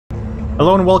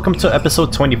Hello and welcome to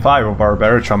episode 25 of our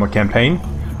Barotrauma campaign.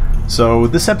 So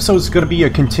this episode is going to be a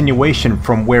continuation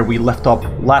from where we left off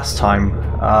last time,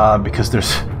 because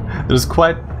there's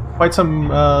quite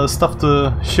some stuff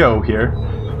to show here.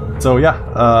 So yeah,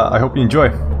 I hope you enjoy.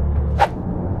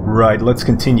 Right, let's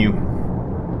continue.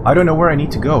 I don't know where I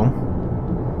need to go.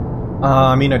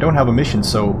 I mean, I don't have a mission,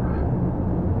 so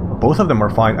both of them are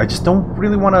fine. I just don't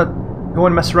really want to go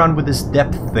and mess around with this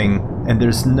depth thing. And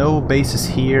there's no bases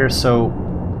here, so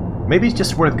maybe it's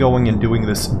just worth going and doing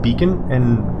this beacon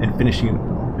and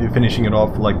finishing it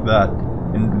off like that,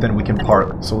 and then we can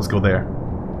park. So let's go there.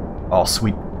 Oh,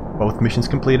 sweet! Both missions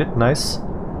completed. Nice.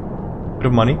 Bit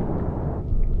of money.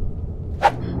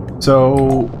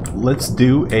 So let's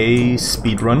do a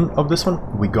speed run of this one.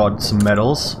 We got some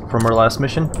medals from our last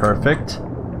mission. Perfect.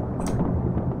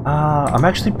 I'm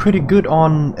actually pretty good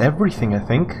on everything, I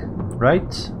think.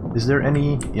 Right? Is there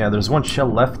any... Yeah, there's one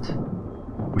shell left.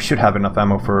 We should have enough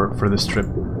ammo for this trip.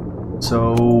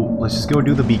 So, let's just go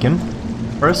do the beacon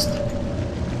first.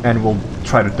 And we'll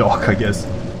try to dock, I guess.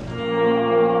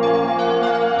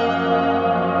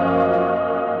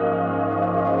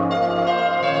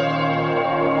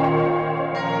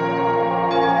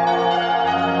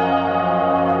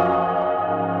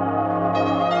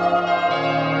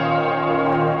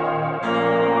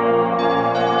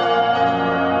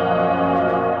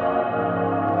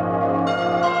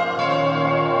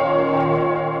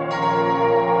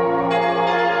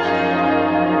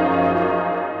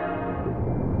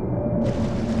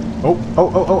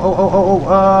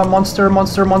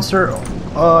 Monster.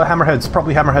 Hammerheads,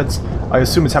 probably Hammerheads. I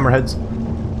assume it's Hammerheads.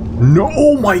 No,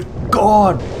 oh my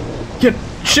god! Get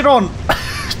shit on!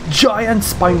 Giant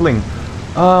Spineling.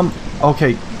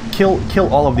 Okay,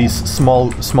 kill all of these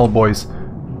small boys.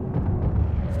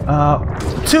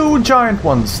 Two giant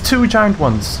ones.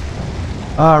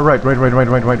 Right.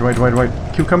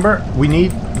 Cucumber.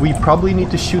 We probably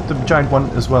need to shoot the giant one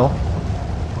as well.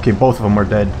 Okay, both of them are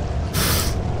dead.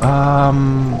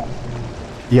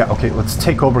 Yeah, okay, let's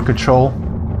take over control.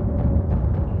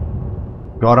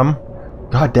 Got him.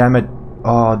 God damn it.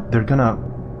 They're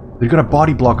gonna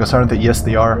body block us, aren't they? Yes,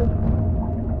 they are.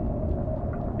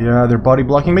 Yeah, they're body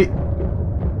blocking me.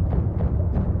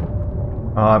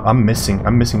 I'm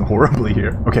missing horribly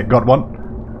here. Okay, got one.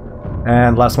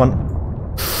 And last one.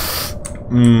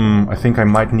 I think I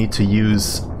might need to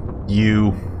use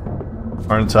you.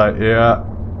 Aren't I? Yeah.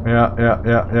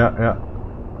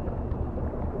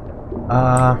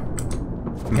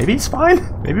 Maybe it's fine.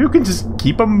 Maybe we can just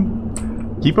keep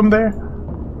him there.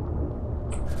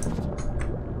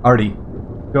 Artie.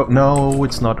 Go. No,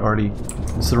 it's not Artie.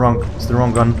 It's the wrong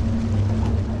gun.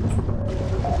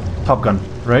 Top gun,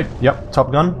 right? Yep,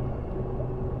 top gun.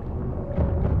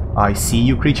 I see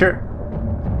you, creature.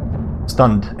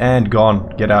 Stunned and gone.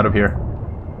 Get out of here.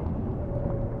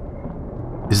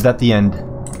 Is that the end?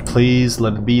 Please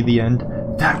let it be the end.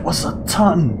 That was a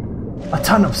ton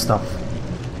of stuff.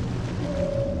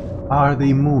 Are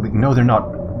they moving? No, they're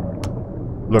not.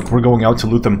 Look, we're going out to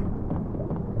loot them.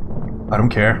 I don't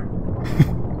care.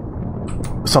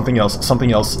 Something else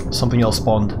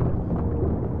spawned.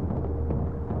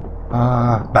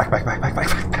 Back.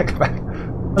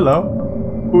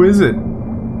 Hello? Who is it?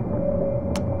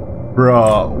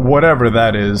 Bruh, whatever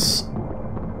that is.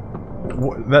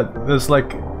 That's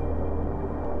like...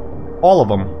 all of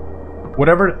them.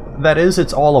 Whatever that is,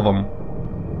 it's all of them.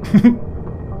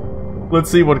 Let's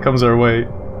see what comes our way.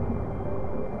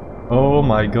 Oh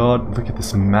my god, look at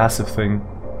this massive thing.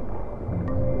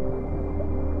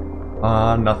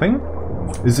 Nothing?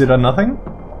 Is it a nothing?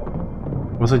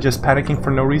 Was I just panicking for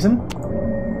no reason?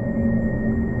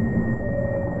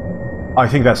 I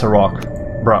think that's a rock.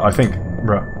 Bruh, I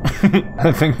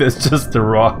think that's just a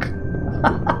rock.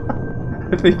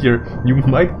 I think you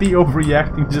might be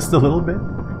overreacting just a little bit.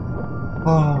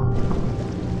 Oh,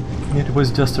 it was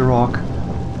just a rock.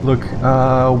 Look,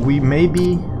 we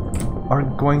maybe are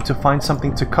going to find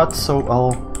something to cut, so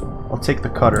I'll take the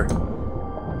cutter.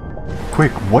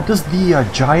 Quick, what does the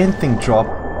giant thing drop?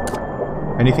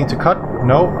 Anything to cut?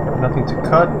 No, nothing to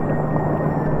cut.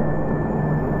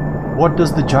 What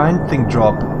does the giant thing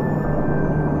drop?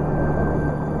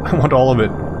 I want all of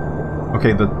it.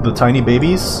 Okay, the tiny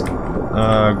babies.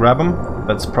 Grab them.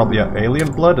 That's probably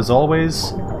alien blood, as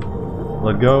always.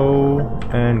 Let go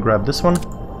and grab this one.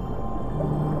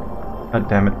 God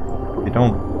damn it. They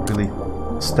don't really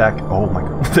stack. Oh my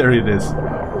god. There it is.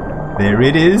 There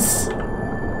it is.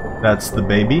 That's the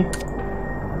baby.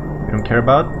 We don't care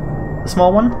about the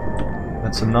small one.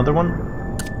 That's another one.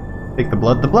 Take the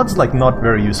blood. The blood's like not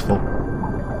very useful.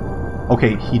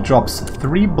 Okay, he drops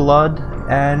 3 blood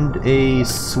and a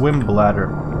swim bladder.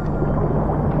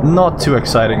 Not too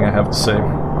exciting, I have to say.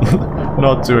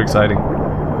 Not too exciting.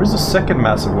 Where's the second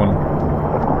massive one?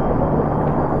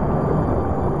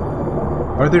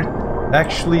 Are there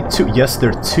actually two? Yes,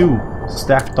 there are two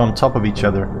stacked on top of each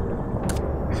other.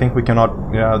 I think we cannot...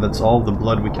 Yeah, that's all the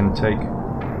blood we can take.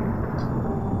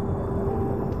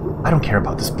 I don't care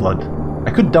about this blood.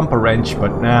 I could dump a wrench,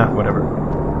 but nah, whatever.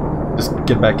 Just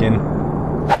get back in.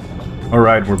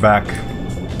 Alright, we're back.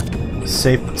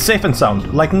 Safe and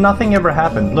sound. Like nothing ever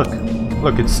happened. Look,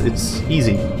 it's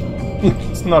easy.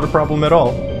 It's not a problem at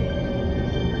all.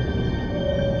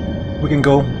 We can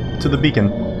go to the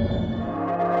beacon.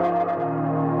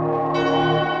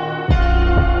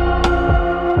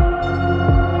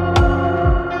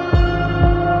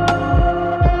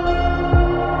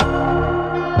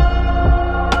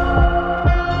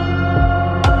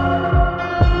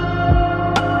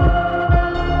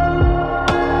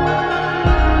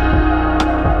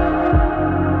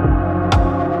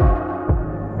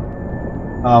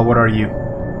 What are you?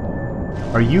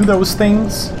 Are you those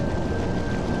things?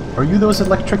 Are you those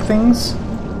electric things?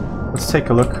 Let's take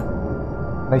a look.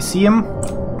 Can I see him?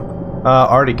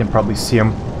 Artie can probably see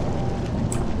him.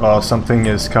 Oh, something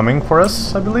is coming for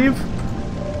us, I believe.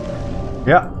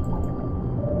 Yeah.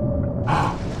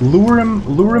 Lure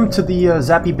him to the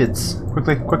zappy bits.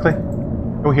 Quickly.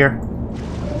 Go here.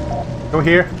 Go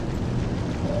here.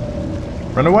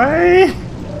 Run away!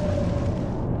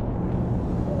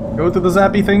 Go to the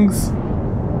zappy things.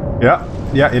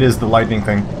 Yeah, it is the lightning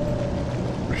thing.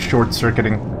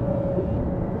 Short-circuiting.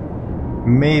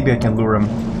 Maybe I can lure him.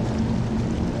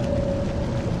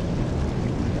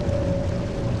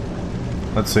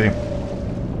 Let's see.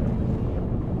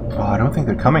 Oh, I don't think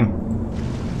they're coming.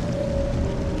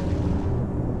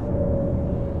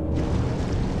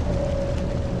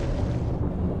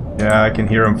 Yeah, I can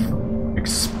hear him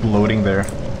exploding there.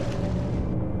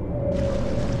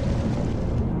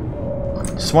 I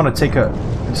just want to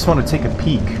take a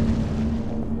peek.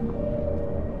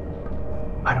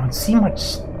 I don't see much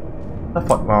stuff.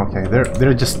 Oh, okay,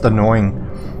 they're just annoying.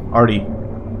 Artie,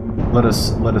 let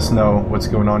us know what's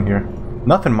going on here.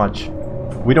 Nothing much.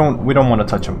 We don't want to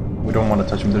touch them. We don't want to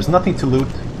touch them. There's nothing to loot.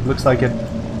 Looks like it.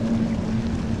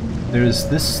 There's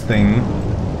this thing.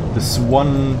 This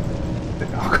one.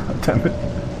 Oh, god damn it.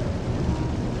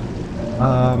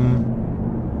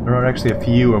 There are actually a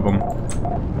few of them.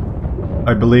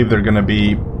 I believe they're gonna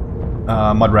be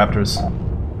mud raptors.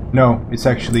 No, it's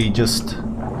actually just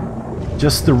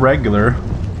the regular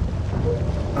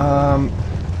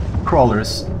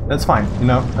crawlers. That's fine, you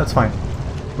know, that's fine.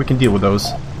 We can deal with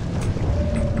those.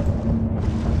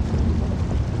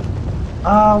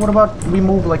 What about we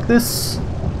move like this?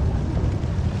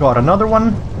 Got another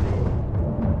one.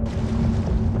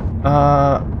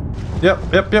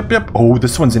 Yep. Oh,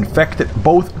 this one's infected.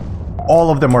 All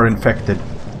of them are infected.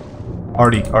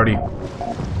 Artie.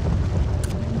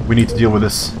 We need to deal with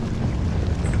this.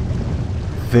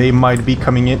 They might be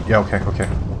coming in. Yeah, okay.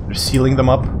 They're sealing them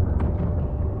up.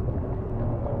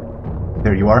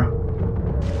 There you are.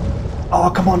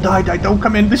 Oh, come on, die. Don't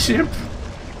come in the ship.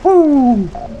 Woo!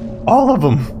 All of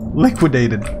them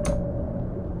liquidated.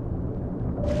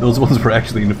 Those ones were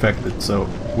actually infected, so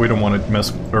we don't want to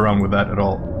mess around with that at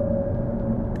all.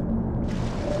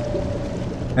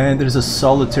 And there's a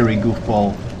solitary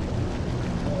goofball.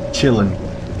 Chillin'.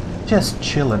 Just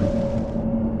chillin'.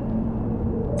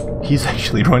 He's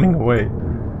actually running away.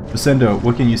 Vicendo,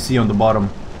 what can you see on the bottom?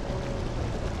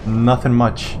 Nothing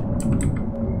much.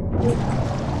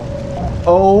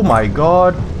 Oh my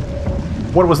god.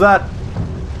 What was that?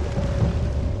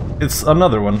 It's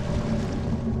another one.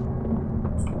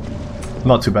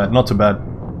 Not too bad, not too bad.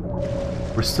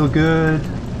 We're still good.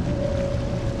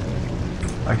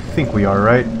 I think we are,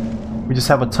 right? We just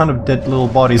have a ton of dead little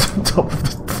bodies on top of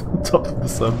the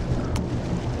sun.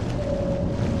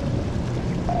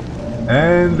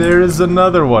 And there is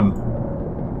another one.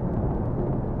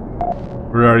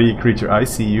 Where are you, creature? I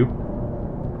see you.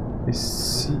 I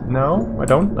see... No, I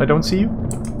don't see you.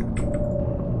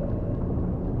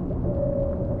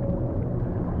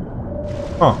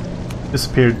 Oh,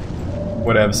 disappeared.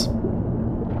 Whatevs.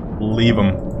 Leave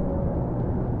him.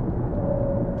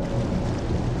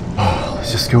 Oh,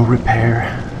 let's just go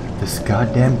repair this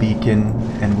goddamn beacon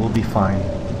and we'll be fine.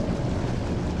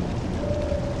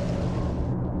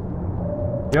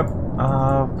 Yep,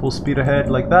 full speed ahead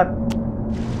like that.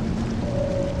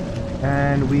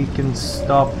 And we can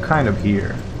stop kind of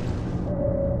here.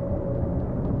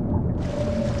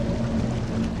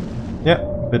 Yep,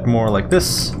 a bit more like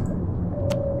this.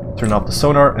 Turn off the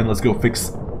sonar and let's go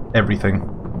fix everything.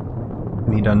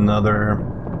 Need another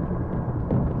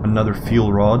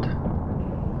fuel rod.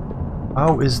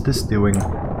 How is this doing?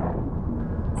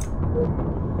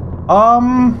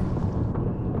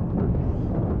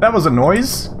 That was a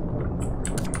noise.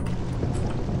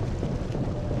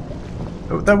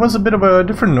 That was a bit of a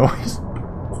different noise.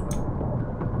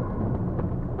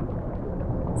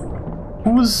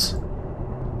 Who's...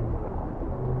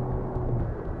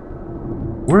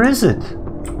 Where is it?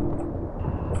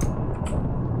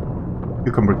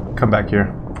 You come back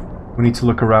here. We need to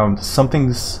look around.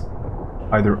 Something's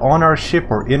either on our ship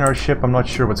or in our ship. I'm not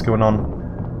sure what's going on.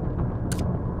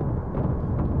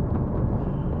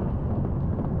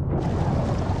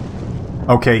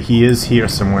 Okay, he is here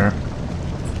somewhere.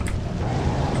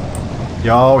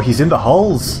 Yo, he's in the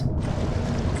hulls.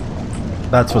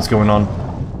 That's what's going on.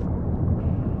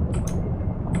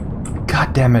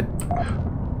 God damn it.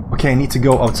 Okay, I need to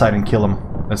go outside and kill him.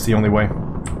 That's the only way.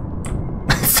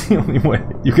 That's the only way.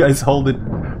 You guys hold it.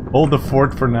 Hold the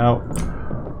fort for now.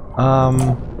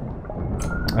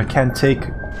 I can't take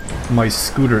my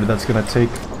scooter. That's gonna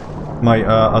take my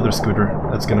other scooter.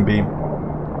 That's gonna be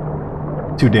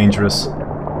too dangerous.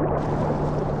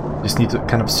 Just need to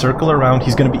kind of circle around.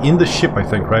 He's gonna be in the ship, I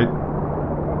think, right?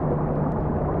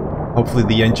 Hopefully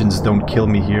the engines don't kill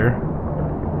me here.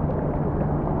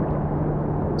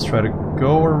 Let's try to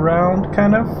go around,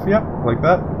 kind of. Yep, like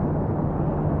that.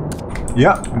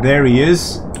 Yep, there he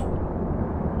is.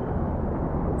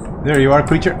 There you are,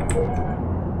 creature.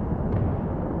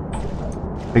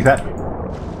 Take that.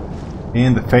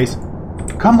 In the face.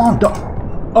 Come on, dog.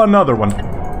 Another one.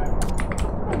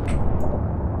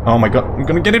 Oh my god, I'm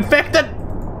gonna get infected!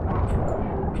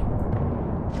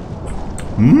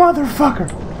 Motherfucker!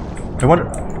 I wonder...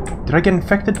 Did I get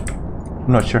infected?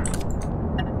 I'm not sure.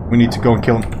 We need to go and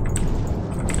kill him.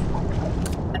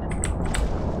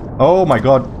 Oh my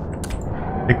god.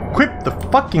 Equip the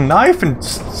fucking knife and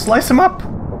slice him up!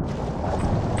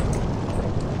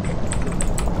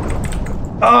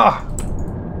 Ah!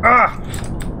 Ah!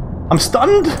 I'm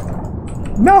stunned!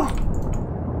 No!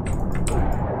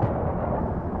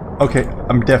 Okay,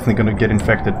 I'm definitely gonna get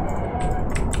infected.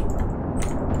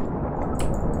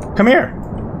 Come here!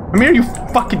 Come here, you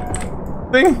fucking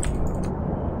thing!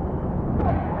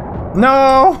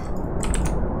 No!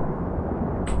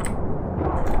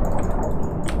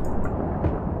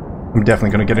 I'm definitely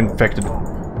gonna get infected.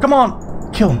 Come on!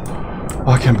 Kill him!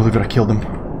 Oh, I can't believe it, I killed him.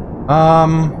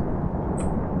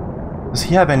 Does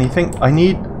he have anything? I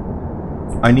need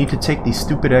to take these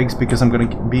stupid eggs because I'm gonna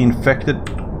be infected.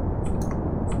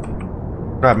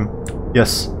 Grab him.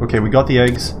 Yes. Okay, we got the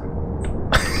eggs.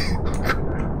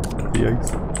 The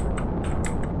eggs.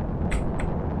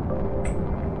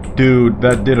 Dude,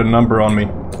 that did a number on me.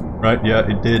 Right? Yeah,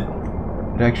 it did.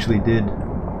 It actually did.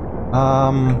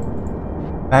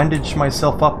 Bandage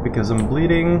myself up because I'm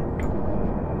bleeding.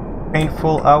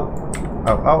 Painful. Ow.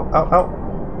 Ow, ow, ow, ow.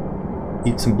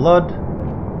 Eat some blood.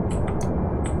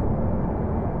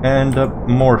 And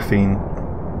morphine.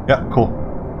 Yeah, cool.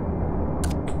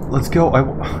 Let's go.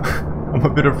 I'm a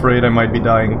bit afraid I might be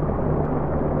dying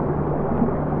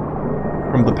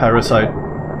from the parasite.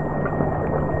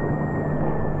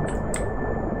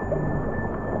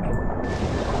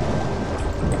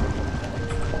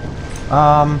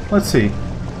 Let's see.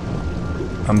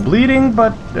 I'm bleeding,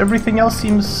 but everything else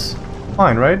seems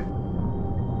fine, right?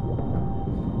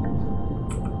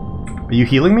 Are you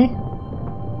healing me?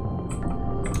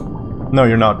 No,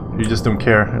 you're not. You just don't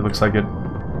care. It looks like it.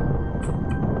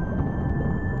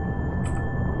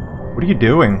 What are you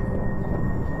doing?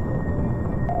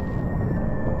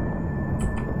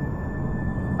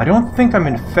 I don't think I'm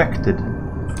infected.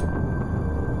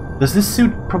 Does this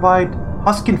suit provide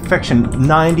husk infection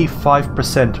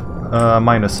 95%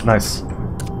 minus? Nice.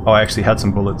 Oh, I actually had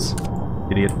some bullets.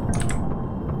 Idiot.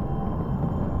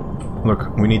 Look,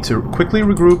 we need to quickly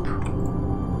regroup.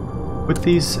 Put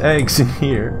these eggs in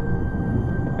here.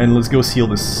 And let's go seal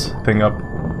this thing up.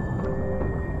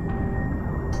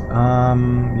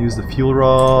 Use the fuel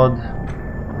rod.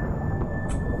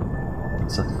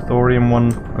 It's a thorium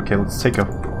one. Okay, let's take a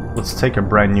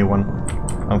brand new one.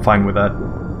 I'm fine with that.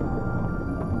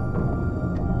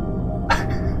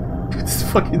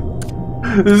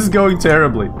 This is going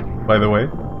terribly, by the way.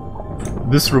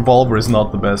 This revolver is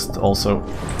not the best, also.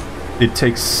 It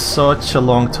takes such a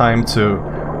long time to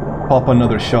pop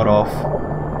another shot off.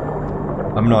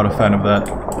 I'm not a fan of that.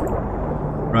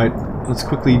 Right, let's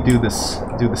quickly do this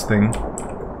thing.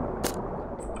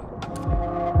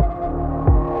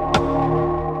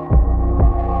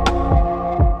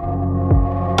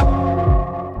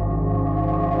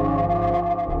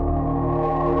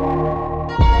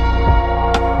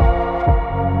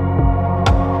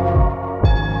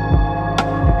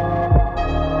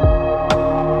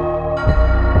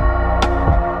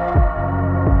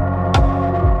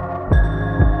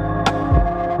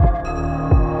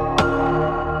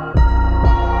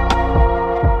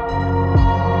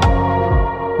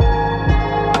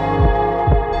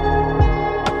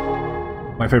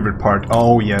 My favorite part.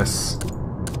 Oh, yes.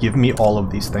 Give me all of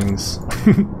these things.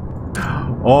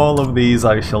 All of these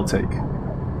I shall take.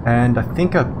 And I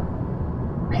think a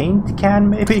paint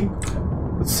can, maybe?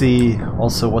 Let's see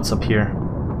also what's up here.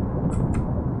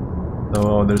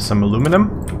 So there's some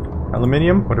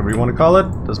aluminium, whatever you want to call it,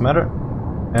 doesn't matter.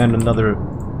 And another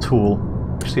tool.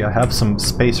 Actually, I have some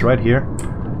space right here.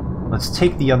 Let's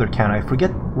take the other can. I forget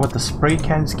what the spray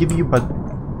cans give you, but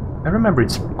I remember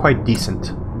it's quite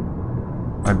decent,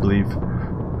 I believe.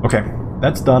 Okay,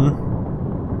 that's done.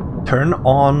 Turn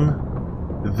on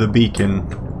the beacon.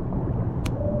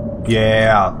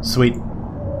 Yeah, sweet.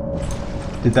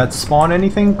 Did that spawn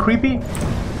anything creepy?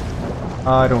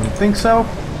 I don't think so.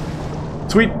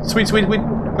 Sweet, sweet, sweet, sweet.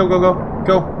 Go, go, go.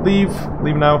 Go, leave.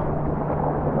 Leave now.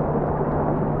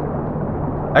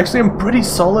 Actually, I'm pretty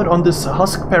solid on this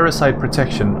husk parasite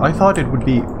protection. I thought it would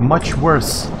be much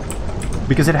worse,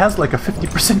 because it has like a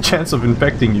 50% chance of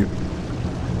infecting you.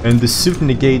 And the suit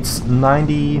negates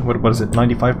 90... what is it?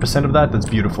 95% of that? That's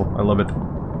beautiful. I love it.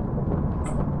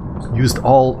 Used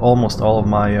almost all of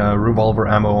my revolver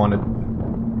ammo on it.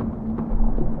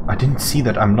 I didn't see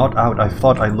that. I'm not out. I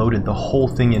thought I loaded the whole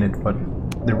thing in it, but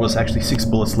there was actually 6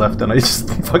 bullets left and I just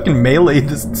fucking meleeed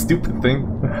this stupid thing.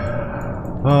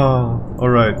 Oh,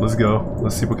 alright, let's go.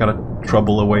 Let's see what kind of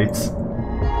trouble awaits.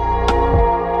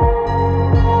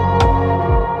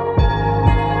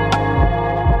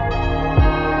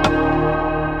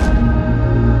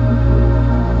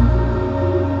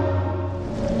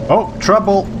 Oh,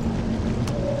 trouble!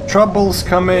 Trouble's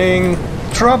coming!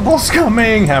 Trouble's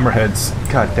coming! Hammerheads.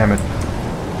 God damn it.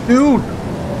 Dude!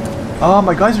 Oh,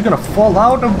 my guys are gonna fall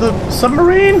out of the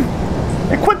submarine!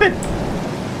 Equip it!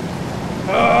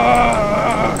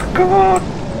 Come on!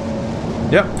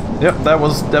 Yep, that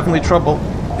was definitely trouble.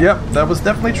 Yep, that was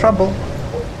definitely trouble.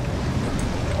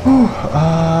 Whew,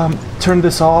 turn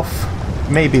this off.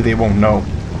 Maybe they won't know.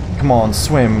 Come on,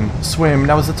 swim, swim.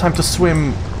 Now is the time to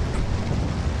swim.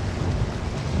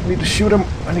 I need to shoot him.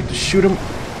 I need to shoot him.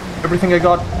 Everything I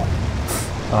got.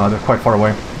 They're quite far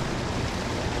away.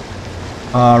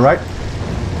 Right.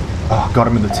 Oh, got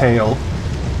him in the tail.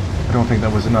 I don't think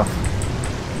that was enough.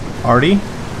 Artie?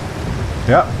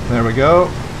 Yeah, there we go.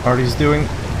 Artie's doing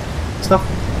stuff.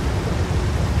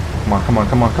 Come on, come on,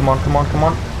 come on, come on, come on, come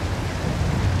on.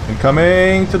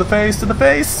 Incoming! To the face, to the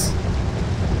face!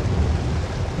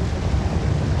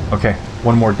 Okay,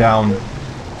 one more down.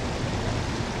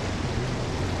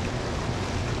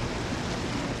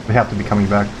 They have to be coming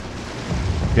back.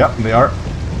 Yep, they are.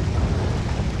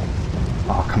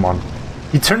 Oh, come on.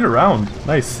 He turned around.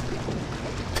 Nice.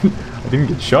 I didn't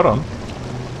get shot on.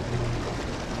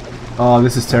 Oh,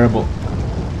 this is terrible.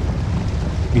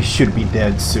 He should be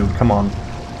dead soon. Come on.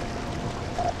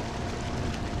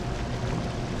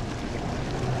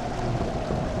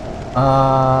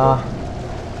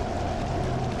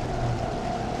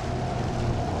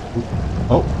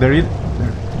 Oh, there he is.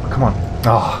 Come on.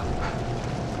 Oh.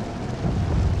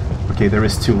 Okay, there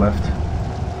is 2 left.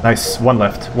 Nice. One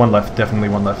left. One left. Definitely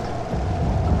one left.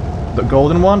 The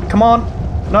golden one. Come on.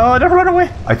 No, don't run away.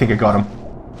 I think I got him.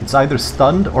 It's either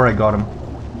stunned or I got him.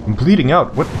 I'm bleeding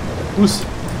out. What? Who's...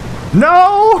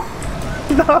 No!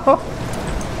 No!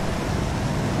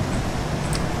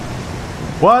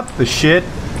 What the shit?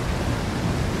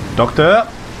 Doctor?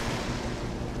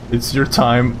 It's your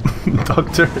time.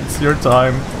 Doctor, it's your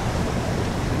time.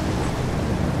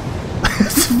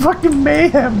 It's fucking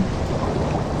mayhem!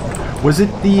 Was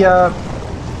it the,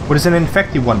 what is an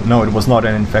infected one? No, it was not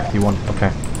an infected one.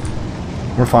 Okay.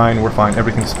 We're fine,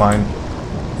 everything's fine.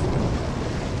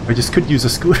 I just could use a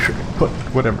scooter, but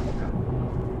whatever.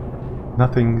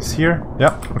 Nothing's here.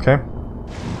 Yep, okay.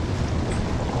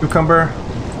 Cucumber.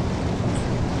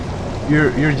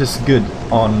 You're just good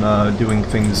on doing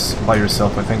things by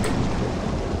yourself, I think.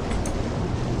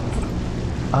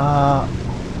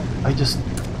 I just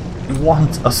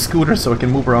want a scooter so I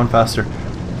can move around faster.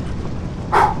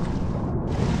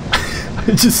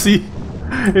 I just see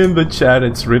in the chat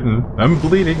it's written, I'm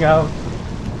bleeding out.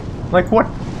 Like, what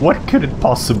could it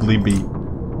possibly be?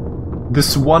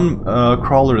 This one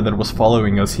crawler that was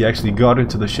following us, he actually got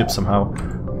into the ship somehow.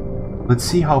 Let's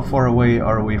see how far away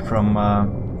are we from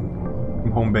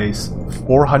home base.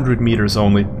 400 meters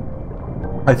only.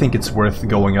 I think it's worth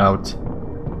going out.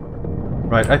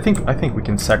 Right, I think we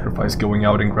can sacrifice going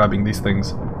out and grabbing these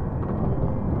things.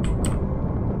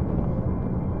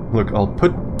 Look, I'll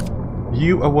put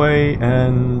you away,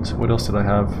 and what else did I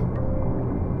have?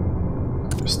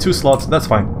 There's 2 slots, that's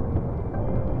fine.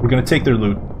 We're gonna take their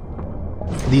loot.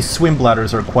 These swim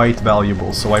bladders are quite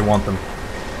valuable, so I want them.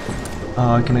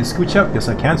 Can I scooch up? Yes,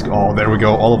 I can. Oh, there we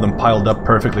go. All of them piled up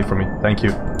perfectly for me. Thank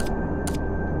you.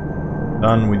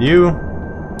 Done with you.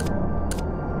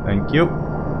 Thank you.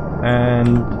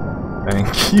 And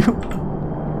thank you.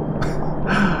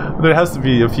 There has to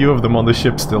be a few of them on the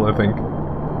ship still, I think.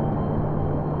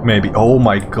 Maybe. Oh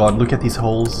my god, look at these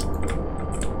holes.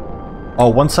 Oh,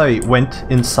 once I went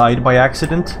inside by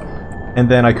accident, and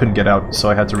then I couldn't get out, so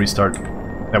I had to restart.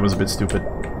 That was a bit stupid.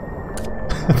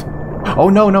 Oh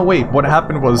no, no, wait. What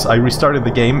happened was I restarted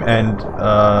the game and,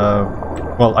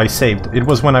 well, I saved. It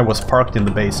was when I was parked in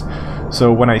the base.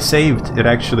 So when I saved, it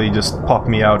actually just popped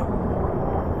me out.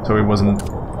 So it wasn't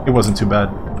too bad.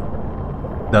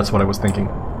 That's what I was thinking.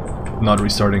 Not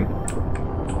restarting.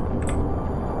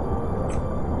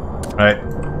 Alright.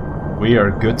 We are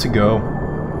good to go.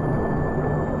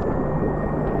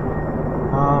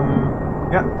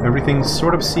 Yeah, everything's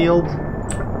sort of sealed.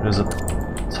 There's a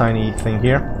tiny thing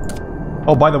here.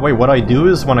 Oh, by the way, what I do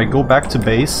is when I go back to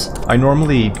base, I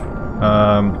normally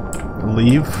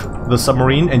leave the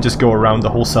submarine and just go around the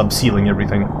whole sub, sealing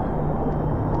everything.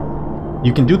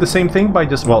 You can do the same thing by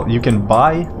just, well, you can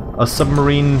buy a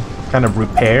submarine kind of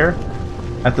repair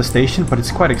at the station, but it's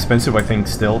quite expensive, I think,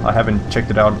 still. I haven't checked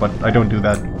it out, but I don't do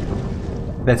that.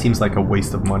 That seems like a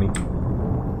waste of money.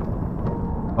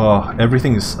 Oh,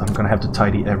 everything's... I'm gonna have to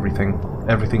tidy everything.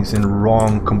 Everything's in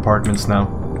wrong compartments now.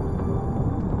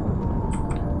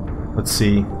 Let's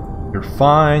see. You're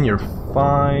fine, you're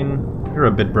fine. You're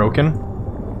a bit broken.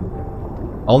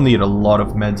 I'll need a lot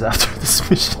of meds after this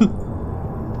mission.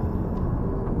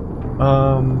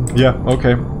 Yeah,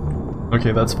 okay.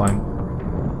 Okay, that's fine.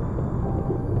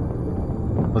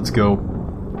 Let's go.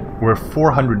 We're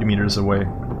 400 meters away.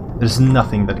 There's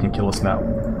nothing that can kill us now.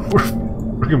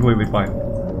 We're completely fine.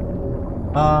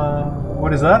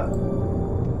 What is that?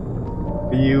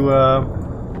 Are you, are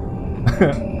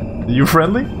you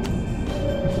friendly?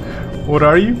 What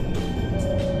are you?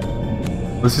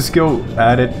 Let's just go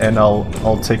at it and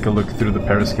I'll take a look through the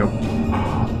periscope.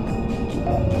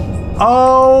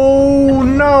 Oh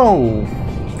no!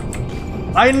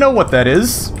 I know what that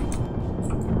is.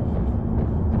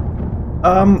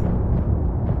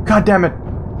 God damn it.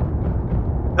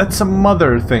 That's a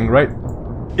mother thing, right?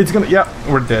 It's gonna... Yeah,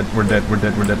 we're dead, we're dead, we're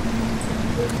dead, we're dead.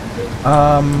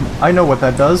 I know what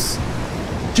that does.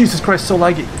 Jesus Christ, so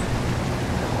laggy.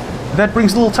 That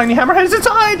brings little tiny hammerheads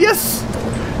inside, yes!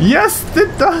 Yes,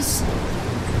 it does!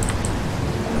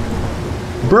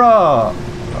 Bruh.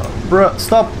 Bruh,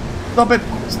 stop. Stop it.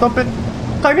 Stop it.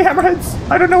 Tiny hammerheads.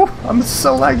 I don't know. I'm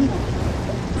so laggy.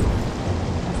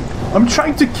 I'm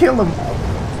trying to kill him.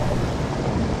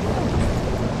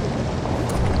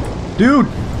 Dude,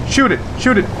 shoot it.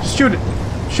 Shoot it. Shoot it.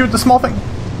 Shoot the small thing.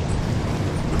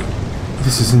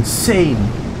 This is insane.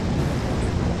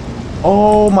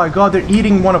 Oh my god, they're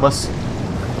eating one of us.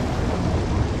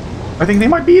 I think they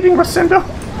might be eating Rosendo.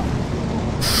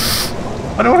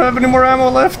 I don't have any more ammo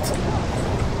left.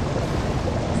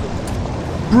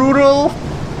 Brutal.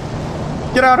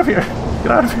 Get out of here.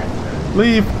 Get out of here.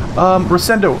 Leave.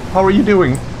 Rosendo, how are you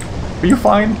doing? Are you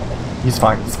fine? He's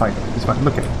fine. He's fine. He's fine.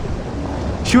 Look at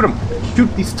him. Shoot him.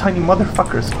 Shoot these tiny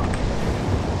motherfuckers.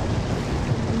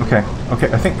 Okay.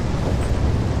 Okay, I think...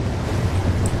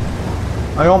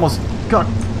 I almost got...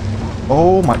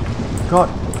 Oh my god.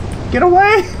 Get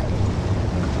away!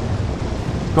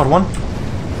 Got one.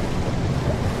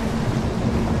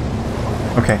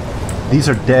 Okay. These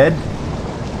are dead.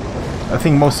 I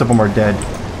think most of them are dead.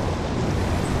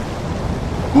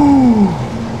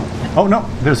 Oh no,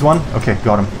 there's one. Okay,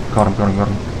 got him. Got him, got him, got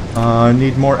him. I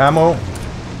need more ammo.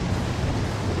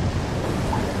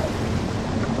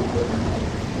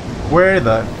 Where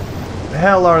the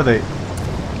hell are they?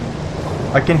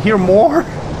 I can hear more.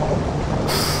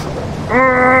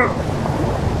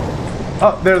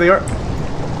 Oh, there they are.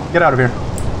 Get out of here.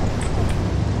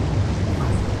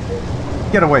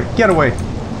 Get away, get away.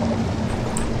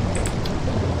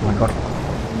 Oh my god.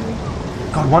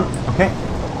 Got one, okay.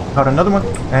 Got another one,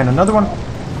 and another one.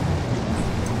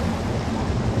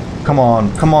 Come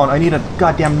on, come on, I need a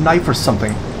goddamn knife or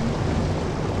something.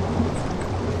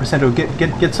 Rosendo,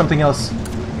 get something else.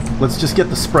 Let's just get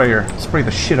the sprayer. Spray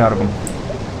the shit out of him.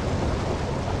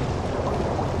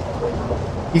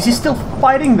 Is he still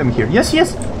fighting them here? Yes, he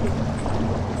is.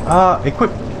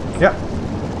 Equip. Yeah.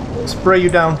 Spray you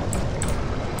down.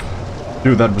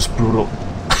 Dude, that was brutal.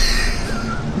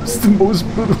 It's the most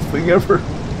brutal thing ever.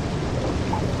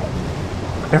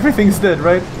 Everything's dead,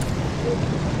 right?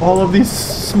 All of these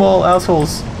small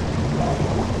assholes.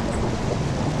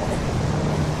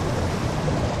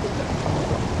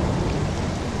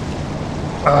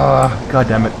 God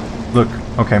damn it. Look,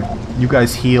 okay. You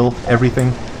guys heal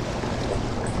everything.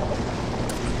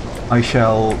 I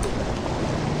shall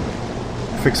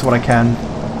fix what I can.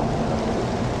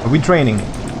 Are we draining?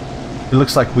 It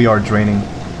looks like we are draining.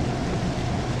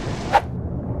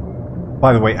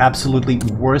 By the way, absolutely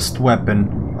worst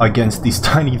weapon against these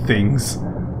tiny things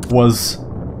was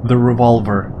the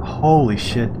revolver. Holy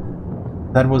shit.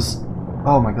 That was...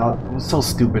 oh my god, it was so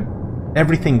stupid.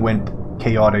 Everything went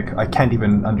chaotic. I can't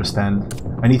even understand.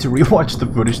 I need to rewatch the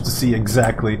footage to see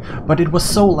exactly. But it was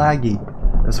so laggy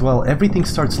as well. Everything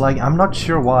starts lagging. I'm not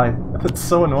sure why. That's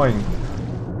so annoying.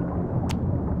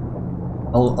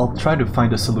 I'll try to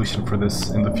find a solution for this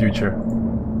in the future.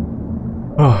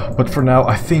 Oh, but for now,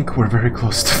 I think we're very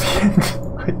close to the end.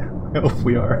 I hope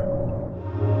we are.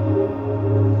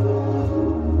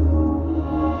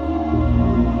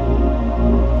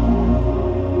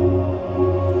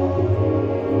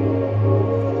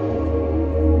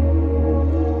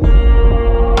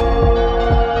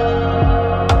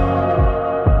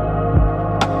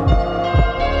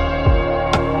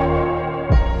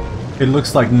 It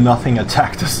looks like nothing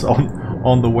attacked us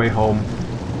on the way home.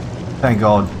 Thank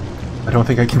God. I don't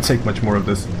think I can take much more of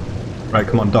this. Right,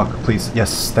 come on, Doc, please.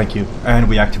 Yes, thank you. And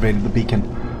we activated the beacon.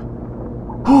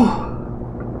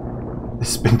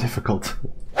 This has been difficult.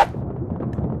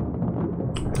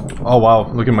 Oh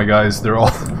wow, look at my guys. They're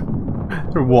all...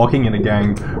 they're walking in a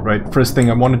gang. Right, first thing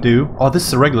I want to do... oh, this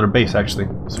is a regular base, actually.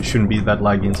 So it shouldn't be that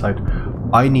laggy inside.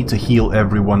 I need to heal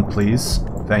everyone, please.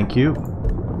 Thank you.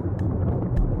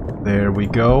 There we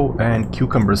go, and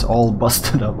cucumbers all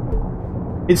busted up.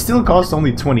 It still costs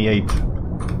only 28.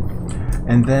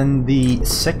 And then the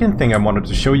second thing I wanted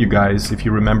to show you guys, if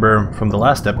you remember from the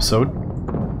last episode,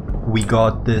 we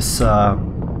got this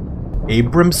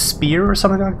Abrams spear or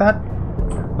something like that.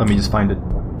 Let me just find it.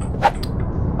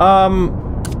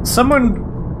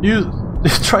 Someone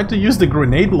tried to use the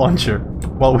grenade launcher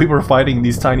while we were fighting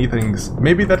these tiny things.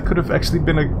 Maybe that could have actually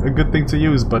been a good thing to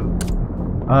use, but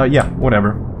yeah,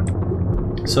 whatever.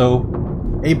 So,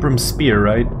 Abrams spear,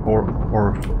 right?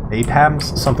 Or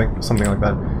Abrams? Something like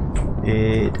that.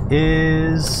 It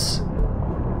is...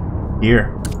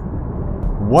 here.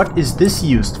 What is this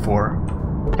used for?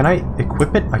 Can I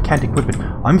equip it? I can't equip it.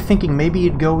 I'm thinking maybe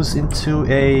it goes into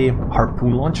a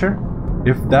harpoon launcher.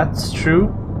 If that's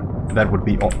true, that would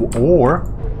be... or...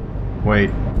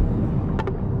 wait.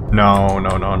 No.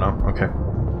 Okay.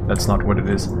 That's not what it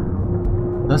is.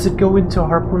 Does it go into a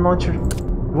harpoon launcher?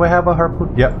 Do I have a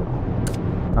harpoon? Yep.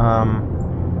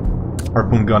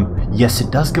 Harpoon gun. Yes,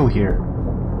 it does go here.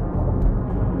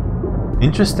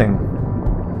 Interesting.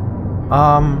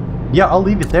 Yeah, I'll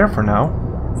leave it there for now.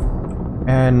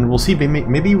 And we'll see,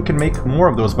 maybe we can make more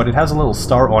of those, but it has a little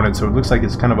star on it, so it looks like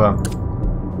it's kind of a...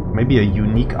 maybe a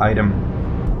unique item.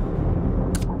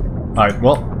 Alright,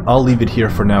 well, I'll leave it here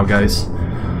for now, guys.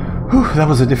 Whew, that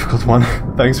was a difficult one.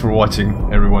 Thanks for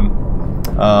watching, everyone.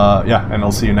 Yeah, and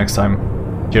I'll see you next time.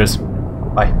 Cheers.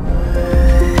 Bye.